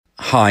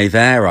Hi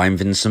there, I'm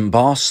Vincent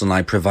Boss and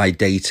I provide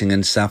dating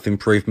and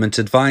self-improvement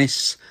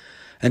advice.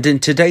 And in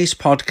today's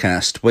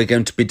podcast, we're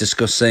going to be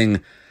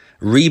discussing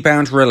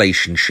rebound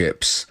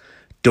relationships,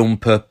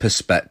 dumper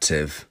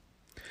perspective.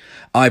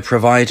 I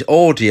provide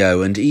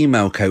audio and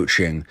email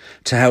coaching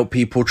to help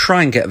people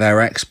try and get their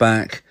ex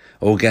back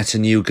or get a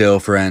new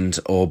girlfriend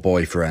or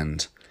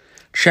boyfriend.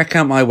 Check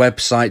out my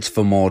website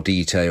for more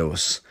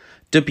details,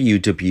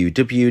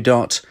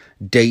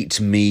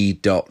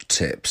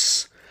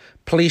 www.dateme.tips.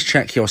 Please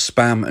check your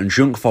spam and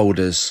junk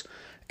folders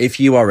if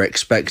you are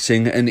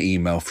expecting an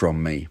email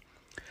from me.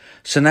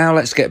 So now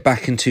let's get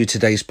back into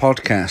today's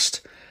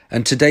podcast,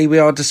 and today we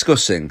are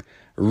discussing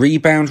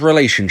rebound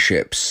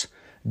relationships,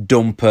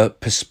 dumper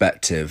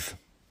perspective.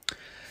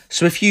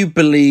 So if you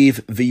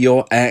believe that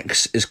your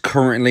ex is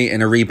currently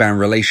in a rebound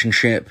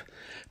relationship,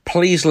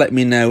 please let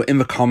me know in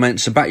the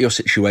comments about your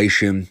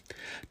situation.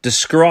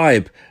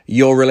 Describe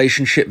your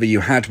relationship that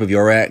you had with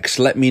your ex.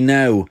 Let me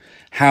know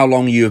how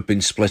long you have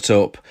been split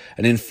up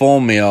and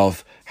inform me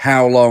of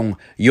how long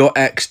your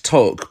ex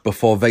took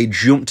before they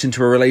jumped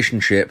into a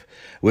relationship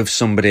with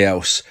somebody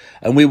else.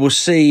 And we will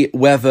see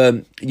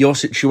whether your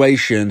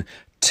situation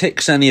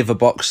ticks any of the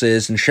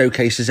boxes and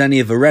showcases any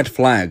of the red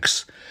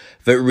flags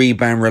that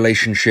rebound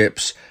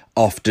relationships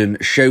often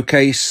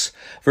showcase.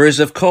 There is,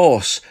 of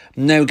course,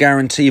 no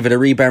guarantee that a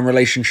rebound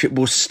relationship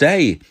will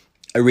stay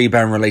a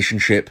rebound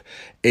relationship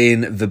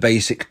in the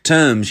basic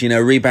terms. You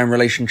know, a rebound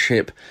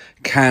relationship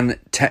can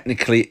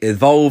technically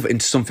evolve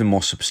into something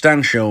more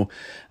substantial,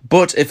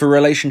 but if a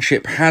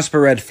relationship has the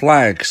red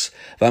flags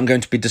that I'm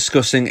going to be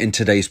discussing in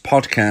today's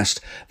podcast,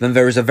 then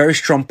there is a very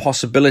strong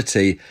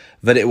possibility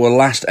that it will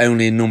last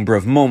only a number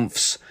of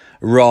months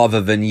rather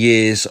than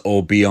years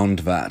or beyond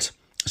that.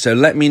 So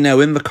let me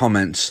know in the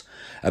comments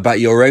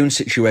about your own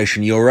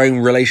situation, your own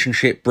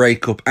relationship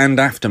breakup and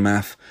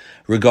aftermath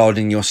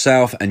regarding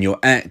yourself and your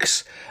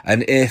ex,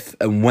 and if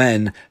and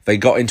when they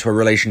got into a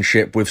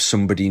relationship with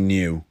somebody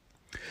new.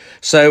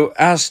 So,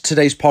 as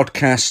today's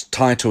podcast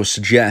title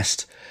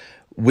suggests,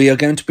 we are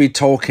going to be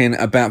talking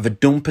about the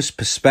dumper's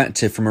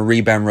perspective from a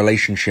rebound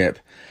relationship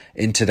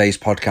in today's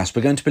podcast.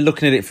 We're going to be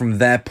looking at it from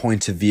their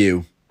point of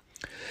view.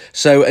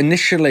 So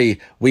initially,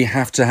 we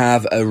have to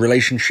have a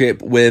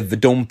relationship with the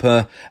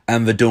dumper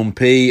and the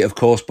dumpee, of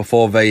course,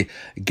 before they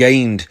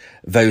gained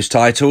those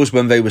titles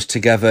when they was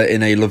together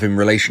in a loving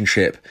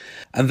relationship.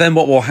 And then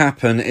what will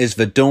happen is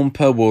the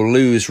dumper will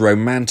lose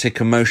romantic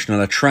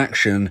emotional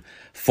attraction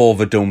for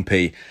the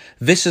dumpee.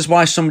 This is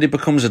why somebody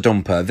becomes a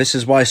dumper. This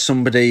is why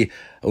somebody,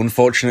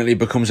 unfortunately,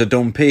 becomes a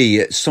dumpee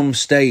at some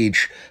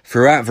stage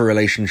throughout the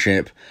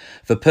relationship.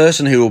 The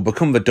person who will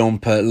become the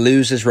dumper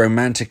loses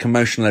romantic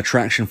emotional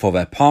attraction for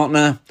their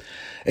partner.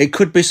 It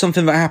could be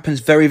something that happens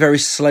very, very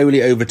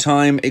slowly over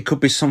time. It could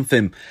be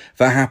something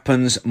that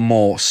happens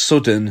more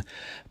sudden.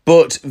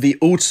 But the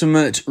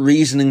ultimate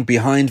reasoning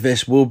behind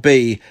this will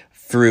be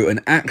through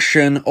an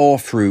action or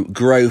through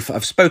growth.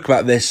 I've spoke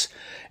about this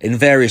in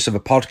various other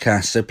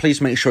podcasts, so please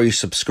make sure you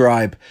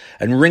subscribe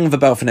and ring the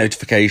bell for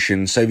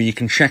notifications so that you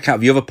can check out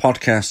the other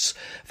podcasts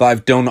that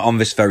I've done on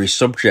this very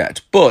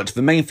subject. But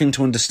the main thing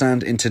to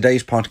understand in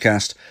today's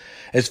podcast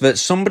is that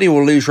somebody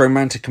will lose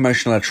romantic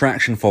emotional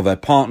attraction for their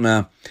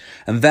partner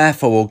and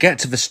therefore will get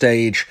to the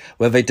stage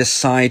where they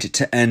decide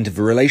to end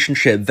the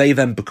relationship. They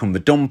then become the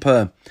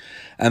dumper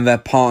and their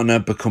partner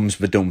becomes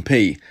the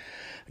dumpee.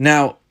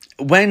 Now,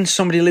 when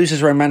somebody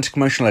loses romantic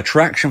emotional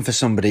attraction for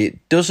somebody,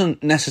 it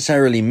doesn't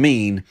necessarily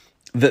mean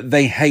that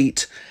they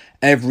hate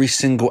every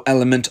single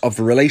element of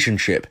the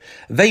relationship.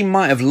 They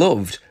might have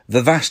loved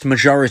the vast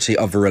majority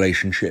of the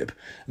relationship.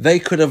 They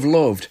could have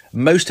loved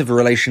most of the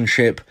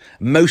relationship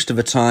most of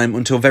the time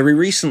until very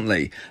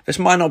recently. This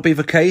might not be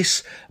the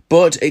case,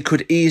 but it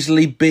could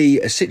easily be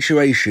a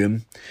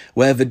situation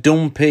where the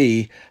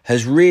dumpee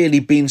has really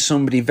been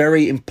somebody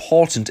very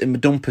important in the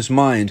dumper's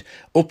mind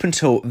up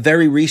until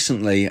very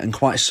recently and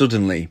quite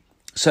suddenly.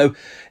 So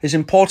it's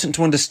important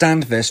to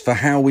understand this for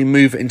how we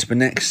move into the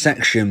next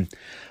section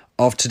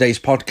of today's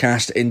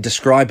podcast in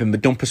describing the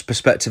dumper's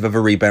perspective of a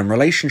rebound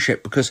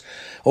relationship, because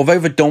although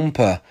the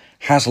dumper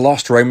has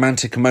lost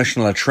romantic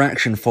emotional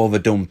attraction for the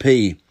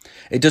dumpee,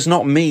 it does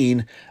not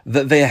mean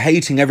that they are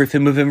hating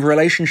everything within the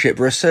relationship.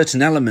 There are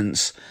certain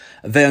elements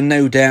they are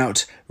no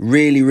doubt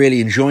really,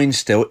 really enjoying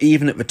still,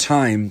 even at the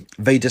time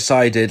they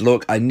decided,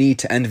 look, I need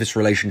to end this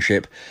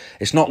relationship.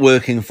 It's not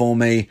working for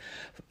me.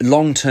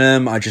 Long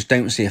term, I just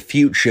don't see a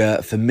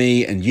future for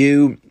me and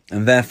you,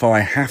 and therefore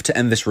I have to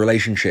end this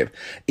relationship.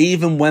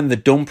 Even when the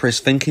dumper is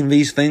thinking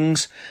these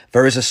things,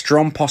 there is a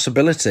strong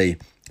possibility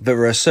that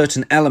there are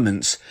certain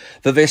elements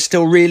that they're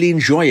still really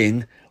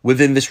enjoying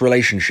within this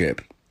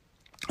relationship.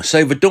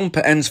 So the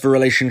dumper ends the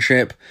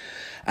relationship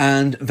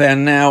and they're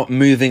now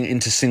moving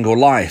into single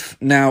life.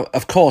 Now,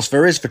 of course,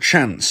 there is the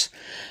chance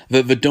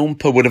that the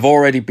dumper would have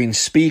already been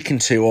speaking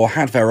to or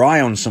had their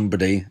eye on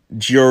somebody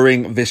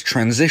during this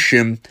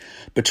transition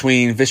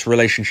between this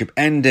relationship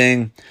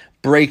ending,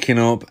 breaking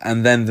up,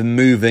 and then the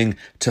moving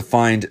to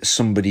find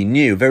somebody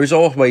new. There is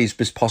always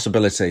this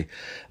possibility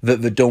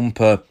that the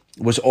dumper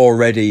was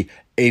already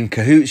in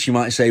cahoots, you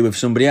might say, with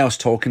somebody else,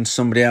 talking to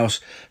somebody else,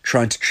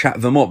 trying to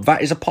chat them up.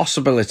 That is a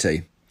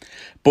possibility.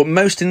 But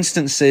most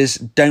instances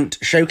don't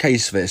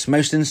showcase this.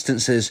 Most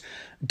instances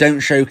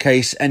don't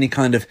showcase any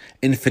kind of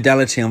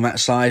infidelity on that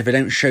side. They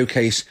don't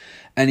showcase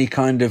any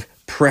kind of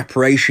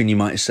preparation, you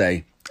might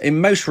say. In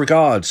most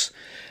regards,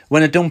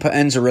 when a dumper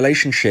ends a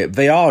relationship,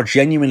 they are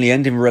genuinely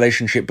ending a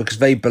relationship because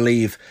they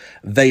believe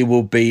they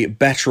will be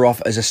better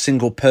off as a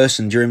single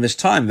person during this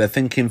time. They're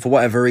thinking, for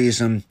whatever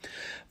reason,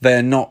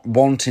 they're not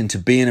wanting to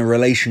be in a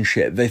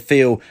relationship. They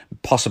feel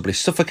possibly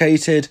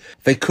suffocated.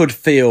 They could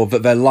feel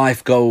that their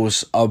life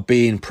goals are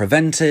being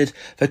prevented.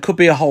 There could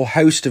be a whole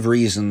host of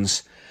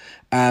reasons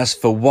as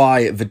for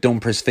why the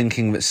dumper is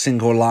thinking that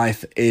single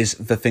life is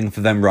the thing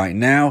for them right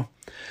now.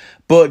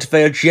 But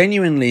they are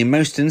genuinely, in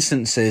most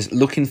instances,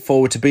 looking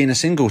forward to being a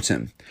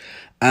singleton.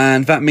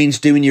 And that means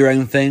doing your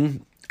own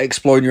thing,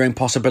 exploring your own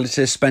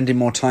possibilities, spending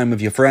more time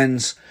with your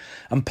friends,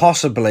 and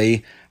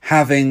possibly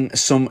having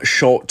some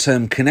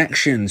short-term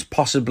connections,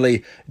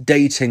 possibly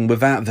dating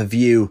without the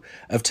view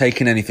of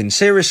taking anything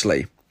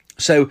seriously.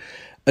 So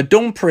a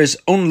dumper is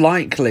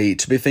unlikely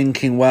to be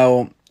thinking,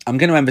 well, I'm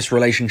going to end this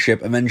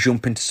relationship and then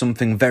jump into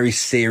something very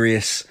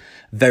serious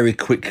very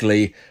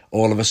quickly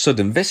all of a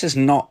sudden. This is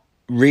not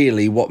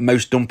really what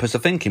most dumpers are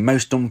thinking.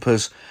 Most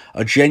dumpers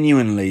are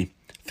genuinely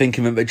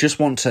thinking that they just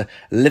want to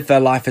live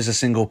their life as a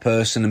single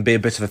person and be a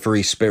bit of a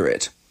free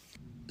spirit.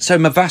 So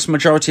in the vast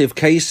majority of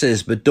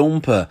cases, the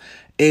dumper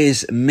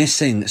is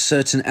missing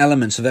certain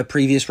elements of their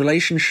previous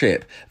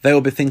relationship. They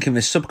will be thinking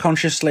this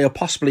subconsciously or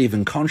possibly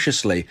even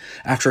consciously.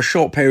 After a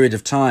short period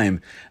of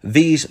time,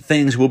 these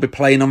things will be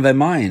playing on their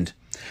mind.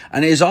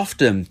 And it is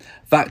often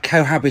that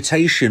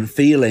cohabitation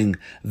feeling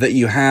that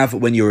you have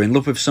when you're in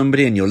love with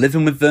somebody and you're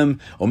living with them,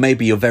 or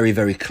maybe you're very,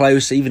 very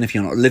close. Even if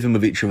you're not living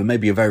with each other,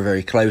 maybe you're very,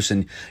 very close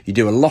and you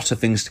do a lot of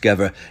things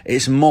together.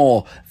 It's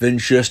more than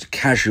just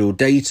casual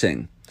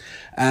dating.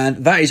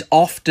 And that is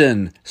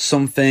often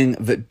something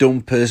that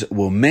dumpers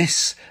will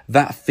miss,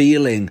 that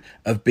feeling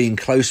of being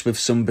close with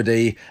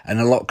somebody and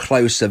a lot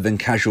closer than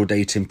casual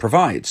dating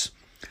provides.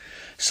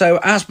 So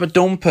as the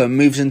dumper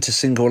moves into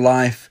single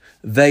life,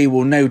 they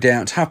will no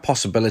doubt have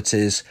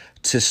possibilities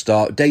to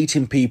start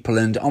dating people,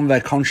 and on their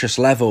conscious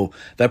level,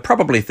 they're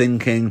probably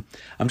thinking,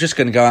 I'm just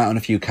going to go out on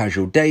a few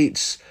casual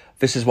dates.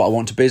 This is what I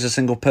want to be as a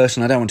single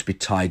person. I don't want to be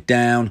tied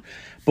down.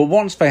 But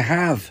once they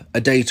have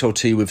a date or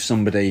two with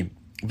somebody,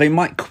 they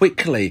might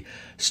quickly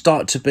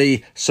start to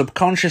be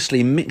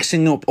subconsciously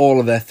mixing up all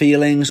of their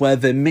feelings, where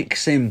they're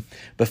mixing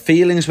the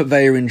feelings that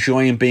they are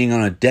enjoying being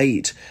on a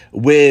date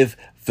with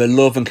the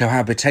love and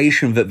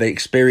cohabitation that they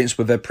experienced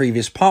with their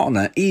previous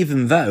partner,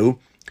 even though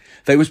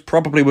they was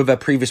probably with their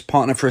previous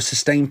partner for a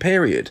sustained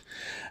period.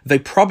 They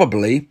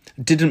probably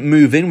didn't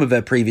move in with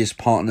their previous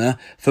partner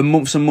for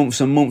months and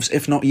months and months,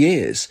 if not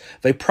years.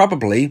 They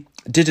probably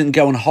didn't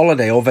go on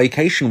holiday or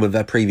vacation with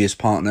their previous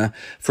partner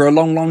for a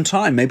long, long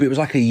time. Maybe it was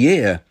like a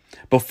year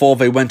before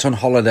they went on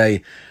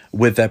holiday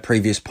with their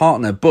previous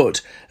partner.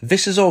 But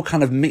this is all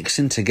kind of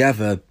mixing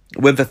together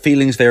with the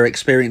feelings they're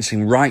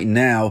experiencing right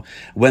now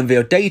when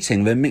they're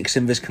dating. They're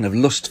mixing this kind of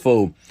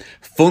lustful,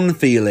 fun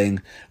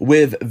feeling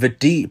with the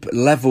deep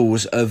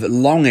levels of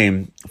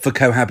longing for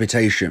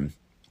cohabitation.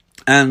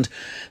 And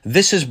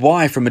this is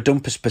why, from a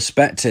dumper's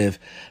perspective,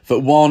 that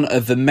one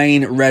of the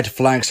main red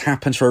flags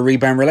happens for a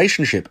rebound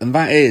relationship. And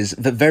that is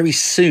that very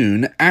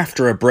soon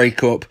after a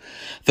breakup,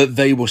 that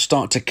they will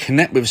start to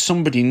connect with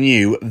somebody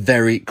new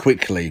very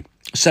quickly.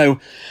 So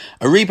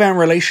a rebound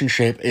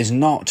relationship is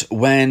not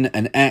when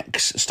an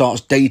ex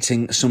starts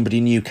dating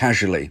somebody new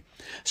casually.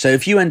 So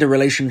if you end a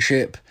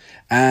relationship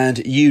and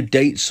you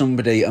date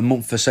somebody a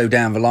month or so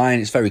down the line,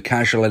 it's very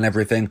casual and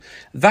everything,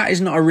 that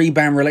is not a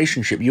rebound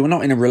relationship. You are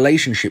not in a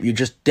relationship, you're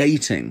just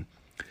dating.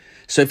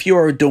 So if you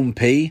are a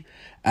dumpy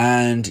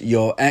and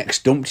your ex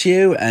dumped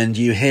you and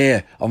you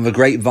hear on the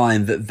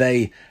grapevine that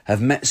they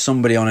have met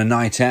somebody on a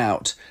night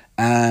out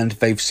and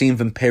they've seen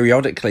them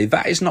periodically,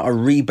 that is not a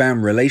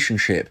rebound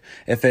relationship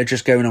if they're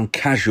just going on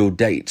casual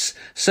dates.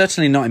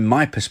 Certainly not in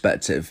my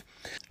perspective.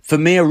 For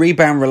me, a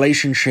rebound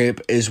relationship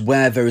is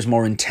where there is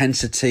more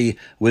intensity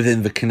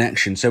within the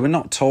connection. So we're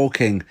not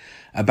talking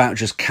about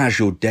just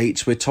casual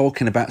dates. We're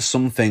talking about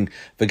something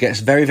that gets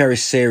very, very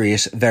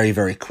serious very,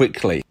 very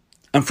quickly.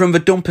 And from the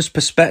dumper's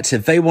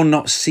perspective, they will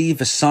not see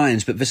the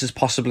signs that this is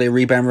possibly a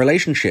rebound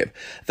relationship.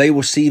 They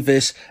will see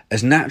this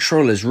as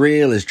natural, as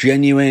real, as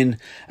genuine.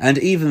 And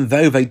even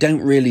though they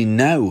don't really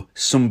know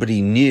somebody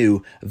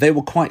new, they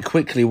will quite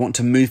quickly want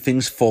to move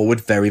things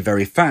forward very,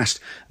 very fast.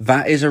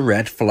 That is a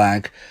red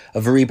flag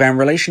of a rebound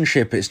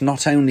relationship. It's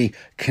not only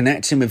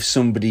connecting with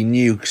somebody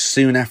new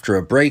soon after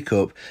a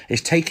breakup,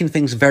 it's taking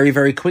things very,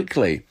 very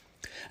quickly.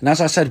 And as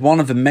I said,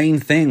 one of the main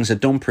things a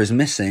dumper is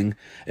missing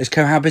is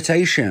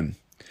cohabitation.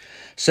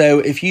 So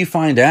if you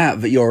find out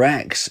that your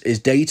ex is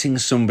dating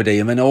somebody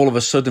and then all of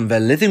a sudden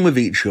they're living with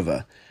each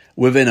other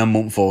within a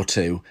month or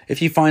two,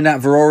 if you find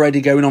out they're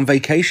already going on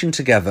vacation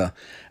together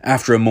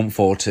after a month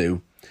or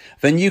two,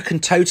 then you can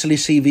totally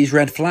see these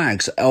red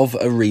flags of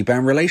a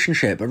rebound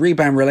relationship. A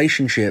rebound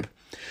relationship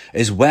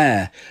is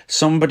where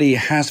somebody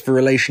has the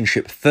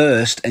relationship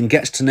first and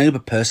gets to know the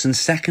person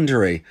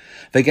secondary.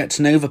 They get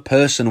to know the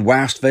person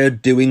whilst they're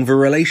doing the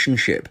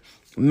relationship.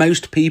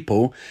 Most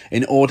people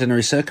in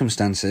ordinary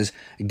circumstances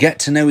get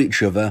to know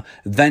each other,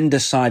 then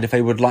decide if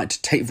they would like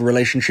to take the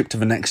relationship to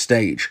the next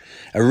stage.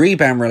 A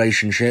rebound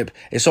relationship,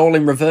 it's all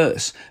in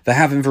reverse. They're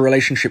having the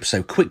relationship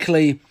so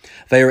quickly,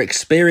 they are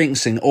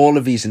experiencing all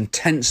of these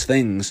intense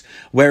things,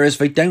 whereas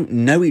they don't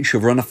know each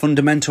other on a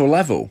fundamental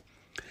level.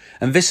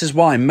 And this is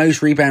why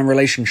most rebound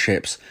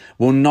relationships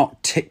will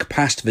not tick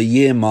past the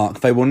year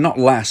mark. They will not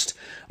last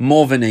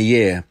more than a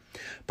year.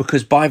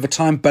 Because by the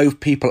time both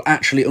people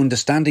actually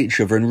understand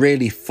each other and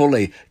really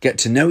fully get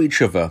to know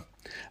each other,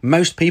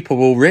 most people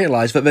will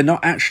realise that they're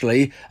not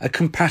actually a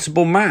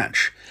compatible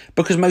match,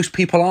 because most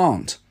people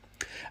aren't.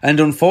 And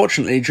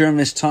unfortunately, during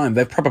this time,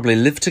 they've probably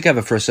lived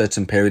together for a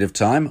certain period of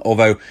time,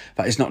 although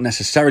that is not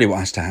necessarily what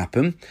has to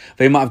happen.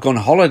 They might have gone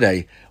on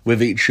holiday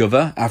with each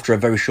other after a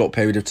very short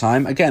period of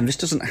time. Again, this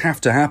doesn't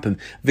have to happen.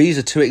 These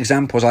are two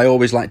examples I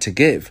always like to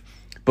give.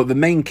 But the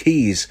main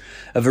keys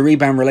of a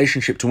rebound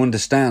relationship to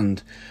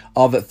understand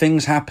are that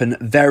things happen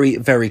very,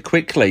 very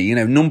quickly. You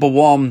know, number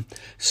one,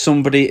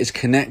 somebody is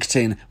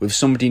connecting with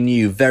somebody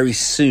new very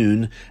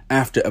soon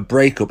after a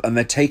breakup, and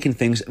they're taking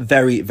things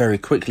very, very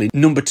quickly.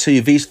 Number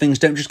two, these things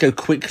don't just go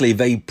quickly,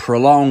 they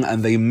prolong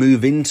and they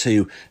move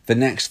into the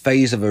next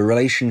phase of a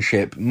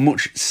relationship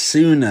much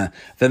sooner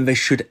than they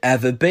should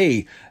ever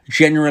be.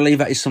 Generally,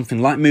 that is something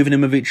like moving in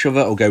with each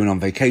other or going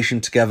on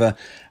vacation together,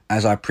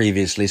 as I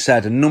previously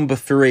said. And number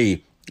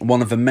three,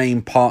 one of the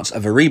main parts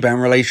of a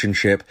rebound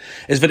relationship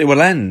is that it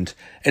will end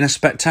in a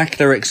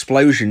spectacular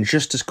explosion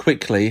just as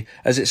quickly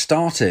as it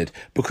started.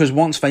 Because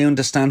once they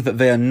understand that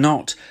they are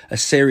not a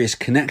serious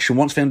connection,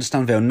 once they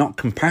understand they are not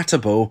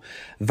compatible,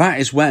 that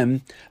is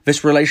when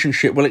this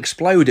relationship will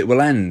explode, it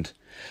will end.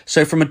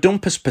 So from a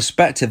dumper's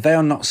perspective, they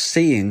are not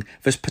seeing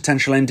this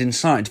potential end in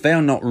sight. They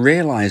are not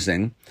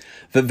realising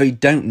that they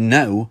don't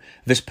know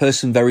this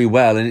person very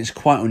well, and it's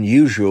quite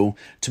unusual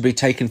to be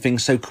taking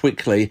things so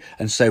quickly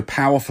and so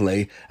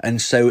powerfully and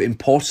so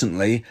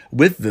importantly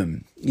with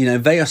them. You know,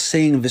 they are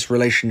seeing this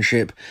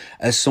relationship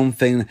as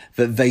something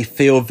that they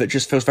feel that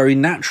just feels very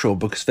natural,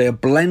 because they are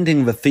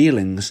blending the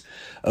feelings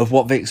of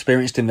what they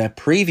experienced in their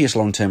previous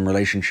long-term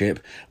relationship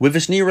with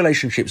this new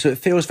relationship. So it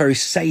feels very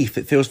safe.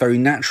 It feels very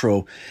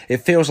natural.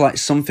 It feels like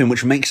something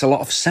which makes a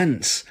lot of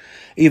sense,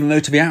 even though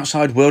to the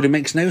outside world, it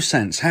makes no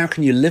sense. How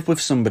can you live with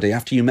somebody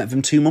after you met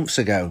them 2 months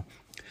ago?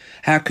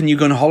 How can you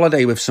go on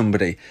holiday with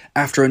somebody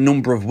after a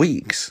number of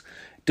weeks?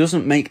 It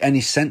doesn't make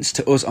any sense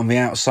to us on the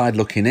outside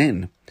looking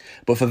in.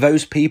 But for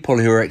those people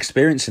who are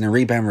experiencing a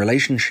rebound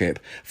relationship,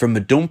 from the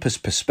dumper's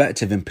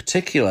perspective in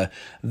particular,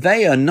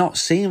 they are not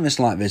seeing this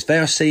like this. They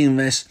are seeing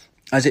this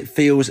as it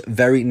feels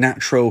very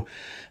natural,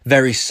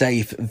 very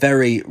safe,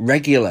 very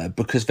regular,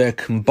 because they're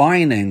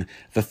combining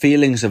the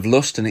feelings of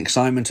lust and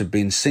excitement of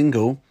being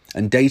single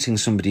and dating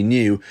somebody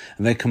new,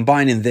 and they're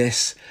combining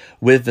this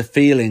with the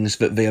feelings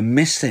that they are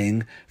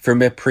missing from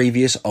their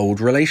previous old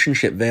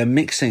relationship. They're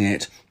mixing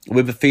it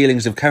with the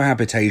feelings of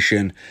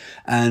cohabitation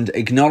and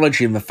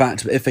acknowledging the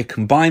fact that if they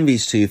combine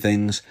these two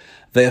things,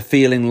 they are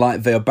feeling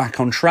like they are back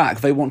on track.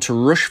 They want to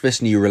rush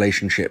this new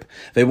relationship.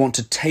 They want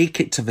to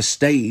take it to the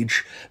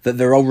stage that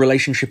their old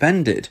relationship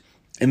ended.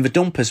 In the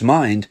dumper's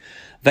mind,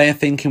 they are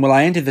thinking, well,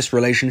 I ended this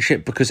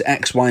relationship because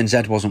X, Y, and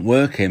Z wasn't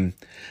working,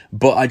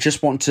 but I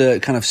just want to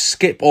kind of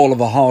skip all of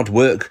the hard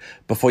work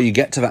before you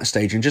get to that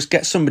stage and just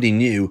get somebody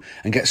new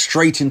and get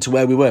straight into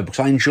where we were, because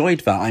I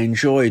enjoyed that. I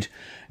enjoyed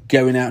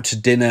going out to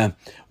dinner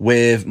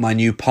with my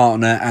new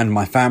partner and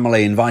my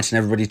family, inviting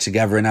everybody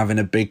together and having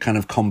a big kind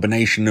of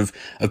combination of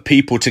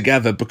people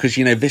together, because,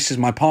 you know, this is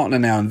my partner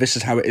now and this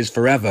is how it is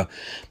forever.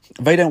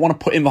 They don't want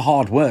to put in the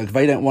hard work.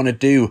 They don't want to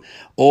do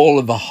all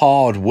of the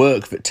hard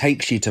work that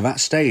takes you to that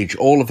stage,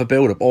 all of the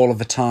build-up, all of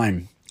the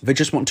time. They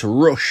just want to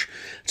rush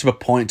to a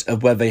point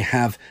of where they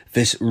have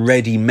this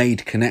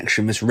ready-made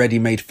connection, this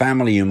ready-made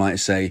family, you might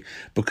say,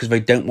 because they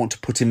don't want to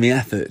put in the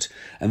effort.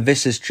 And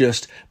this is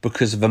just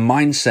because of the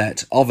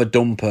mindset of a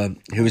dumper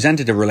who has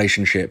entered a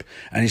relationship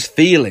and is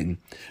feeling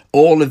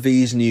all of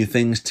these new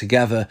things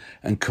together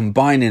and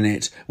combining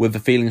it with the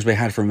feelings they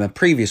had from their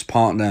previous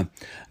partner,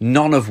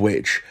 none of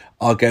which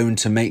are going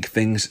to make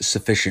things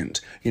sufficient.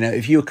 You know,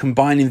 if you're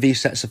combining these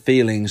sets of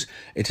feelings,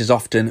 it is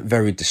often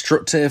very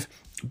destructive,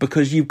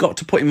 because you've got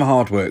to put in the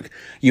hard work.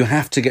 You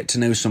have to get to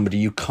know somebody.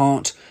 You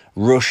can't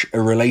rush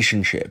a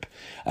relationship.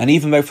 And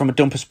even though from a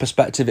dumper's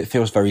perspective it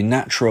feels very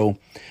natural,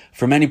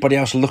 from anybody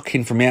else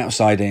looking from the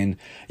outside in,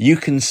 you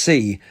can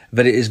see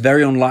that it is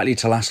very unlikely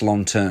to last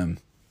long term.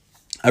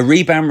 A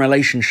rebound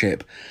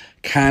relationship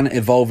can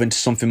evolve into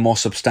something more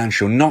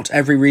substantial. Not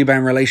every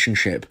rebound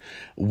relationship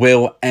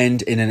will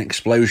end in an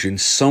explosion.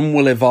 Some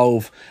will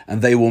evolve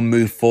and they will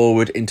move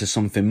forward into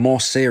something more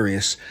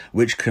serious,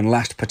 which can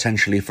last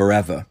potentially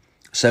forever.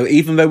 So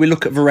even though we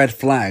look at the red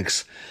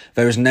flags,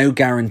 there is no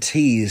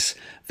guarantees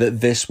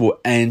that this will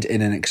end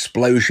in an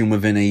explosion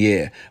within a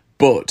year.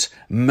 But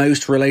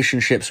most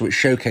relationships which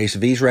showcase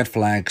these red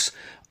flags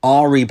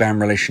are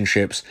rebound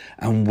relationships,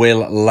 and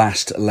will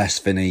last less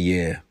than a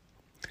year.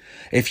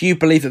 If you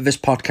believe that this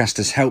podcast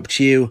has helped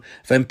you,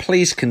 then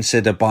please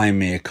consider buying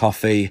me a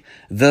coffee.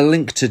 The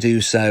link to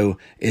do so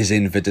is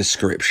in the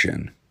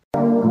description.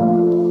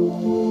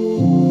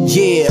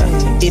 Yeah,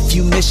 if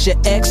you miss your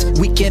ex,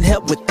 we can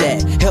help with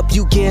that. Help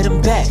you get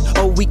him back,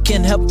 or we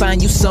can help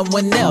find you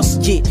someone else.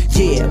 Yeah,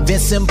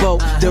 Vincent Bo,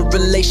 the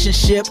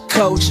relationship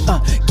coach,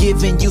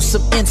 giving you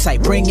some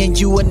insight, bringing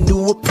you a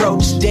new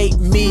approach.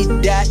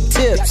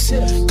 DateMe.tips,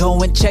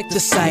 go and check the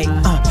site,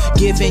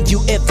 giving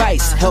you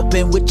advice,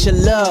 helping with your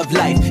love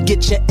life.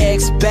 Get your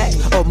ex back,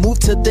 or move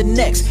to the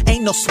next.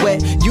 Ain't no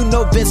sweat, you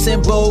know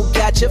Vincent Bo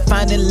got you.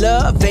 Finding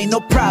love ain't no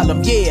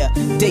problem. Yeah,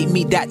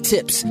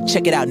 DateMe.tips,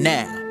 check it out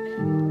now.